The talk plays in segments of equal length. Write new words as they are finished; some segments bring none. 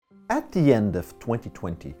At the end of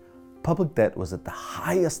 2020, public debt was at the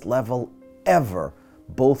highest level ever,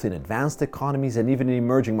 both in advanced economies and even in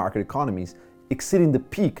emerging market economies, exceeding the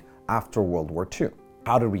peak after World War II.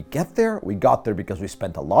 How did we get there? We got there because we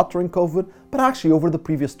spent a lot during COVID, but actually over the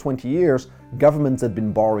previous 20 years, governments had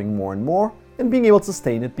been borrowing more and more and being able to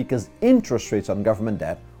sustain it because interest rates on government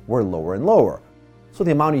debt were lower and lower. So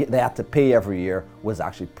the amount they had to pay every year was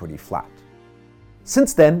actually pretty flat.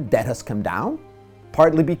 Since then, debt has come down,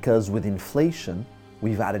 partly because with inflation,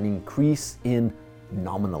 we've had an increase in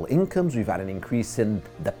nominal incomes, we've had an increase in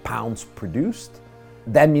the pounds produced.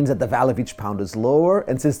 That means that the value of each pound is lower,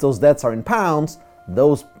 and since those debts are in pounds,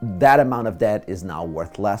 that amount of debt is now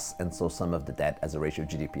worth less, and so some of the debt as a ratio of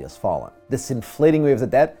GDP has fallen. This inflating wave of the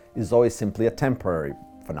debt is always simply a temporary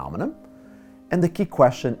phenomenon, and the key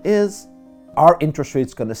question is, are interest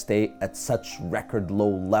rates going to stay at such record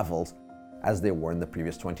low levels as they were in the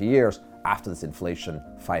previous 20 years after this inflation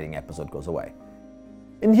fighting episode goes away?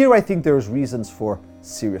 And here I think there's reasons for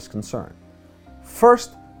serious concern.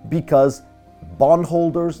 First, because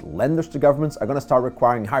bondholders, lenders to governments are going to start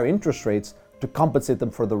requiring higher interest rates to compensate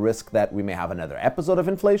them for the risk that we may have another episode of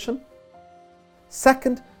inflation.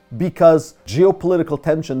 Second, because geopolitical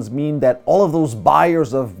tensions mean that all of those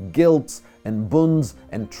buyers of gilts and bunds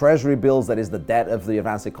and treasury bills, that is the debt of the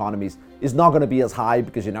advanced economies, is not going to be as high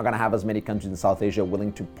because you're not going to have as many countries in South Asia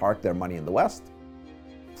willing to park their money in the West.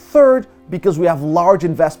 Third, because we have large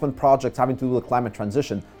investment projects having to do with climate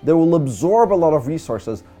transition that will absorb a lot of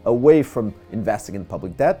resources away from investing in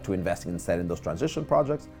public debt to investing instead in those transition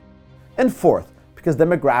projects. And fourth, because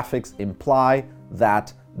demographics imply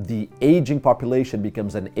that the aging population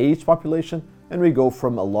becomes an aged population, and we go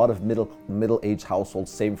from a lot of middle-aged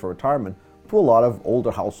households saving for retirement to a lot of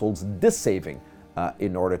older households dissaving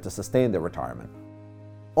in order to sustain their retirement.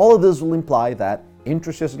 All of this will imply that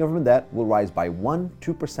interest rates on government debt will rise by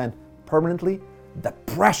 1-2% permanently. The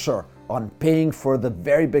pressure on paying for the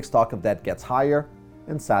very big stock of debt gets higher,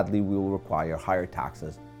 and sadly, we will require higher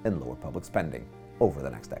taxes and lower public spending over the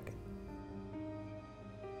next decade.